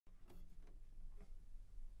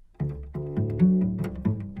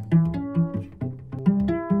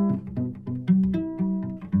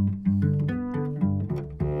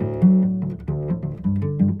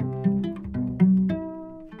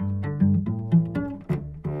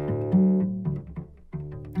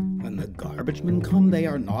garbagemen come, they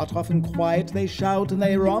are not often quiet. They shout and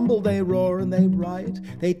they rumble, they roar and they riot.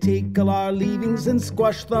 They take all our leavings and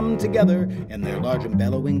squash them together in their large and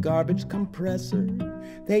bellowing garbage compressor.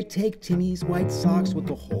 They take Timmy's white socks with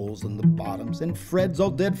the holes in the bottoms and Fred's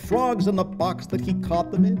old dead frogs in the box that he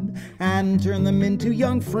caught them in, and turn them into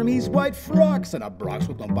young Frimmy's white frocks and a Brock's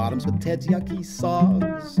with no bottoms with Ted's yucky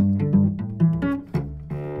socks.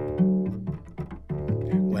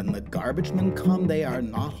 When the garbagemen come, they are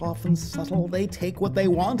not often subtle. They take what they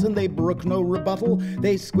want and they brook no rebuttal.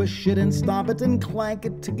 They squish it and stomp it and clank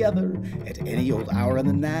it together at any old hour in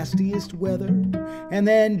the nastiest weather. And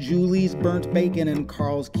then Julie's burnt bacon and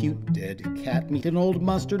Carl's cute dead cat meet an old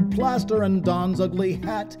mustard plaster and Don's ugly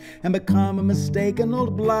hat, and become a mistaken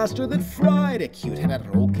old blaster that fried a cute head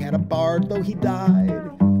old cat, a bard though he died.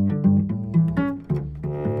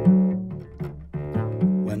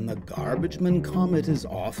 When the garbagemen come, it is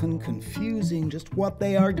often confusing just what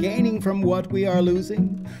they are gaining from what we are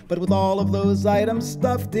losing. But with all of those items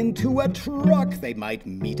stuffed into a truck, they might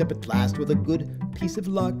meet up at last with a good piece of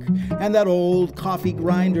luck. And that old coffee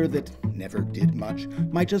grinder that never did much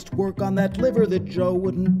might just work on that liver that Joe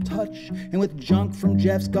wouldn't touch, and with junk from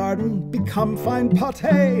Jeff's garden become fine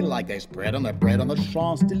pâté, like they spread on the bread on the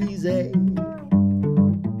Champs-Élysées.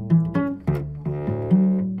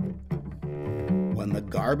 When the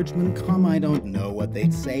garbagemen come, I don't know what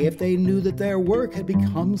they'd say if they knew that their work had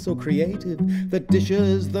become so creative. The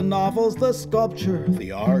dishes, the novels, the sculpture,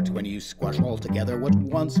 the art, when you squash all together what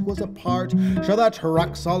once was apart. Sure, the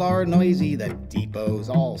trucks all are noisy, the depots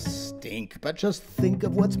all stink, but just think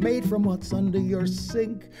of what's made from what's under your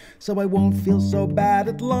sink. So I won't feel so bad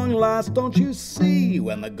at long last, don't you see,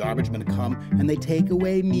 when the garbagemen come and they take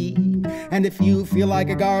away me. And if you feel like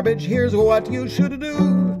a garbage, here's what you should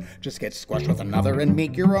do. Just get squashed with another and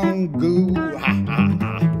make your own goo. Ha ha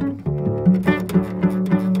ha.